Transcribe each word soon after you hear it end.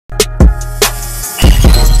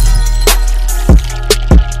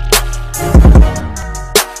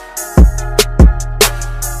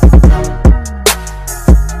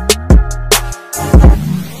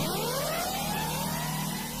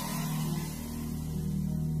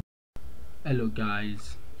Hello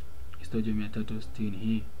guys, TOJO 360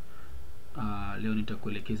 hii. Leo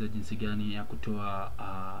nitakuelekeza jinsi gani ya kutoa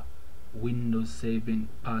Windows 7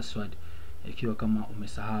 password ikiwa kama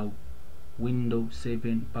umesahau Windows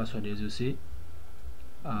 7 password. As you see,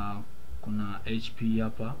 kuna HP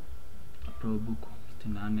hapa ProBook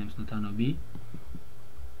 6455B.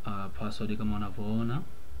 Password kama unavyoona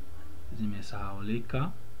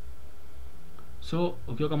zimesahaulika. So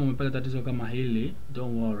ukiwa kama umepata tatizo kama hili,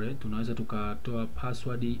 don't worry, tunaweza tukatoa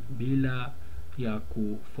password bila ya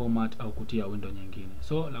kuformat au kutia window nyingine.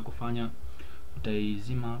 So la kufanya,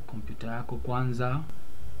 utaizima kompyuta yako kwanza,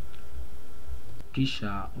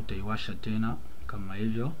 kisha utaiwasha tena kama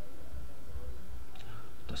hivyo.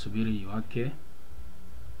 Utasubiri iwake.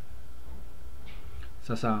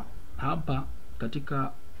 Sasa hapa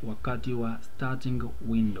katika wakati wa starting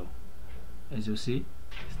window, as you see,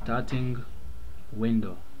 starting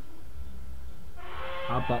window,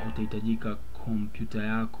 hapa utahitajika kompyuta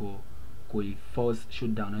yako kuiforce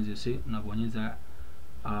shutdown. As you see, unabonyeza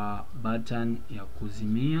button ya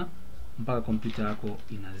kuzimia mpaka kompyuta yako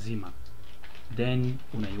inazima, then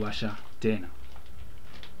unaiwasha tena.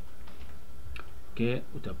 Okay,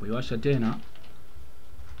 utapoiwasha tena,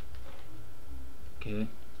 okay,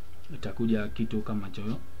 itakuja kitu kama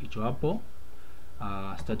hicho hapo.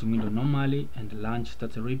 Starting window normally and launch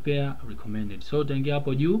startup repair recommended. So utaingia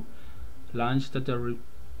hapo juu, launch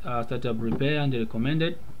startup repair and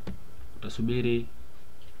recommended. Utasubiri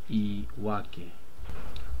iwake.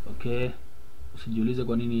 Okay, usijiulize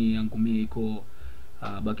kwa nini yangu mimi iko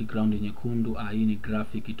background nyekundu. Hii ni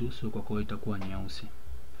graphic tu, so kwa kwa itakuwa nyeusi.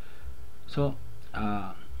 So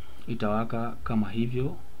itawaka kama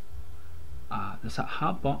hivyo. Sasa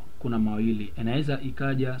hapa kuna mawili, inaweza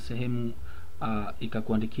ikaja sehemu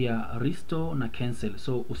ikakuandikia restore na cancel.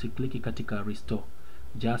 So usikliki katika restore,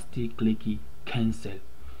 just click cancel.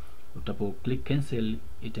 Utapo click cancel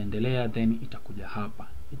itaendelea, then itakuja hapa.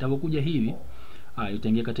 Itapokuja hivi,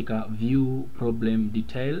 itaingia katika view problem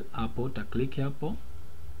detail. Hapo uta click hapo,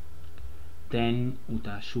 then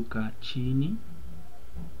utashuka chini,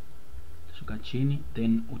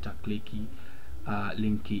 then uta click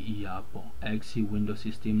linki hii hapo, X Windows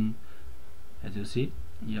System. As you see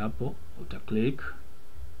hapo, uta click.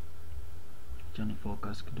 Chani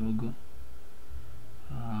focus kidogo,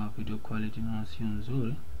 video quality na sio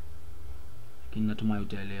nzuri, lakini natumai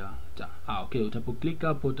utaelewa. Okay, utapo click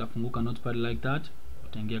hapo utafunguka notepad like that.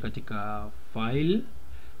 Utaingia katika file,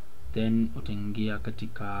 then utaingia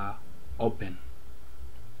katika open,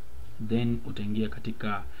 then utaingia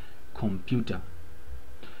katika computer.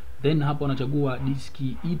 Then hapo unachagua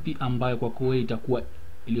diski ipi ambayo kwa kweli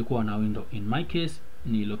ilikuwa na window. In my case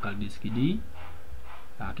ni local disk D.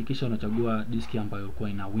 Hakikisha unachagua diski ambayo ilikuwa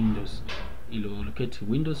ina Windows, ilo locate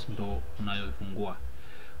Windows ndo unayoifungua.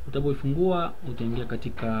 Utapoifungua utaingia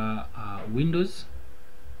katika Windows,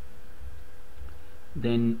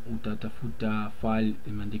 then utatafuta file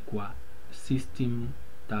imeandikwa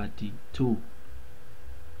system32.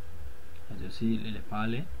 As you see ile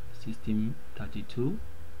pale system32,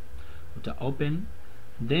 uta open,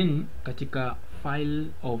 then katika file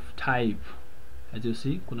of type, as you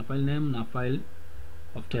see kuna file name na file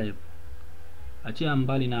of type. Achia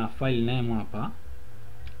mbali na file name hapa,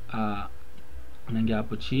 unaingia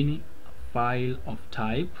hapo chini file of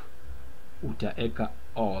type, utaeka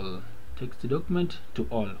all, text document to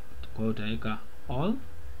all. Kwa hiyo utaeka all,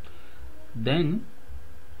 then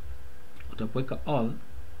utapoweka all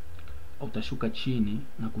utashuka chini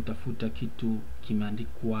na kutafuta kitu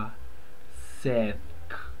kimeandikwa sethk.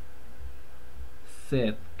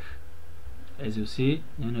 As you see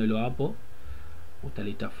neno hilo hapo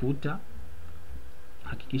utalitafuta,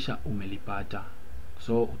 hakikisha umelipata.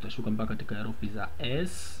 So utashuka mpaka katika herufi za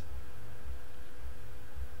S.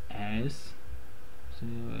 So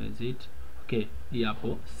is it okay? Hii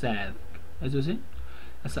hapo sethk, as you see.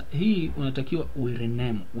 Sasa hii unatakiwa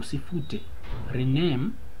rename, usifute. Rename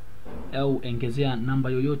au ongezea namba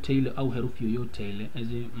yoyote ile au herufi yoyote ile.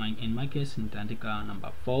 As in my case nitaandika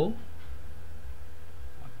number 4.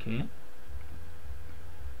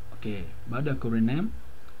 Okay, baada ya kurename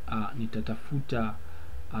nitatafuta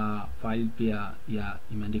file pia ya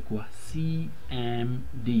imeandikwa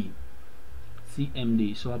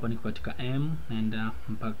cmd. So hapa niko katika M,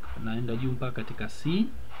 naenda juu mpaka katika C.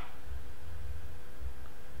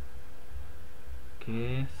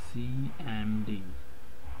 Okay, cmd.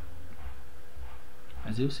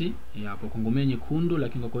 As you see hapo kongomea nyekundu,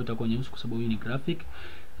 lakini kwa itakuwa nyeusi kwa sababu hii ni graphic.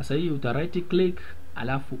 Sasa hii uta right click,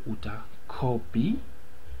 alafu uta copy.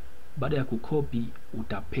 Baada ya kucopy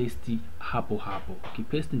uta paste hapo.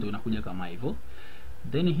 Ukipaste ndio inakuja kama hivyo.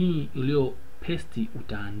 Then hii ulio paste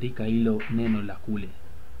utaandika hilo neno la kule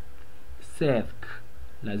thesk,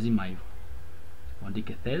 lazima hivyo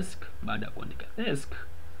uandike thesk. Baada ya kuandika thesk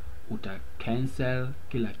uta cancel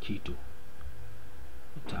kila kitu,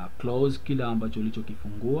 uta close kila ambacho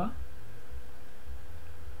ulichokifungua,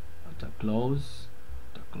 uta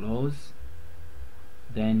close,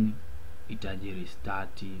 then itaji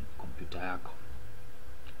restart kompyuta yako.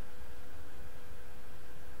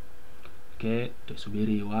 Okay,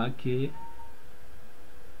 tusubiri iwake,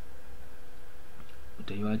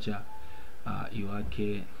 utaiacha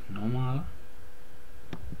iwake normal.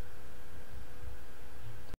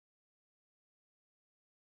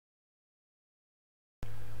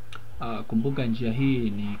 Kumbuka njia hii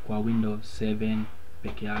ni kwa Windows 7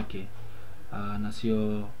 peke yake, na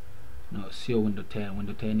sio Windows 10.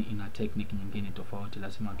 Windows 10 ina technique nyingine tofauti,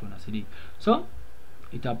 lazima tuwe na CD. So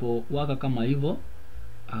itapowaka kama hivyo,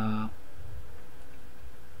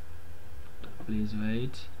 please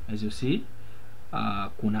wait, as you see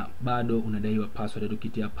kuna bado unadaiwa password.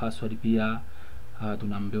 Ukitia password pia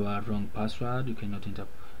tunaambiwa wrong password, you cannot enter.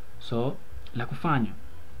 So la kufanya,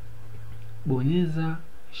 bonyeza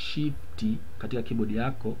shift katika keyboard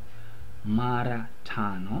yako mara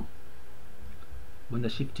 5. Bonyeza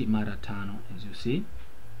shift mara 5, as you see,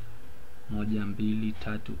 1 2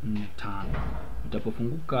 3 4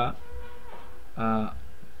 5.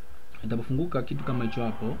 Itapofunguka kitu kama hicho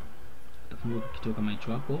hapo,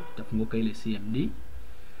 itafunguka ile CMD.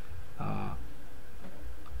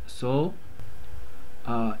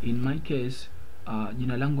 In my case,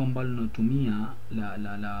 jina langu ambalo natumia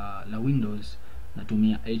la Windows,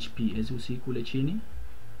 natumia HP, as you see kule chini,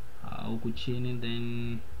 huku chini,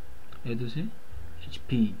 then as you see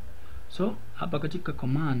HP. So hapa katika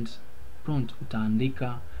command prompt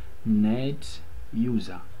utaandika net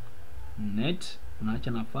user, net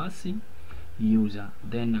unaacha nafasi user,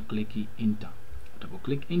 then na click enter. Utapo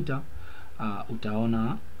click enter,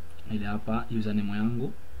 utaona ile hapa username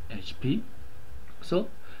yangu HP. So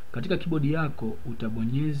katika keyboard yako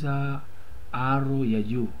utabonyeza arrow ya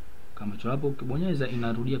juu kama hicho hapo. Ukibonyeza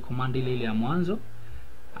inarudia command ile ya mwanzo,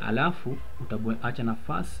 alafu utaacha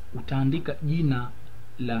nafasi, utaandika jina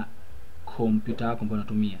la kompyuta yako ambayo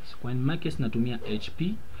unatumia. So kwa in my case natumia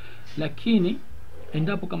HP, lakini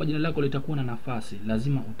endapo kama jina lako litakuwa na nafasi,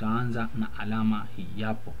 lazima utaanza na alama hii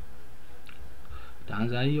hapo.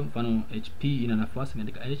 Utaanza hiyo, mfano HP ina nafasi,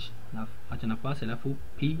 unaandika H, acha nafasi, alafu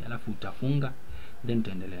P, alafu utafunga, then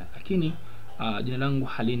utaendelea. Lakini jina langu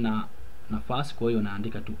halina nafasi, kwa hiyo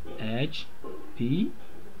naandika tu HP,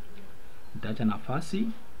 utaacha nafasi,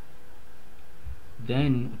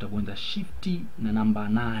 then utabonyeza shift na namba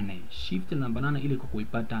 8. Shift na namba 8 ili kwa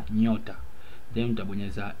kuipata nyota, then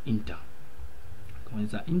utabonyeza enter.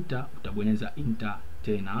 Ukibonyeza enter, utabonyeza enter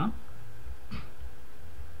tena,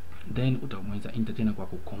 then utabonyeza enter tena kwa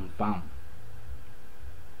kuconfirm.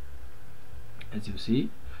 As you see,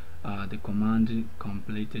 the command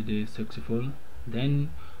completed successful. Then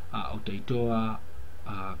utaitoa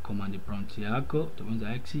command prompt yako,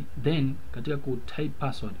 utabonyeza X, then katika kutype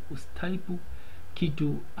password usitype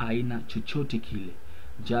kitu aina chochote kile,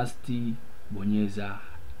 just bonyeza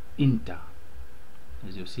enter.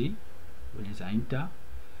 As you see, bonyeza enter.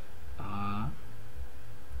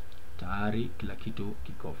 Tayari kila kitu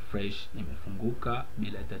kiko fresh, imefunguka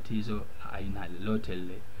bila tatizo aina lolote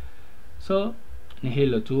lile. So ni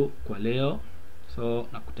hilo tu kwa leo. So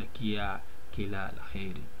nakutakia kila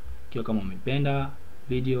laheri. Ikiwa kama umependa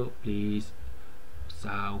video, please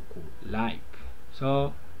usahau ku like.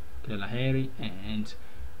 So kila laheri and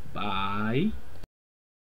bye.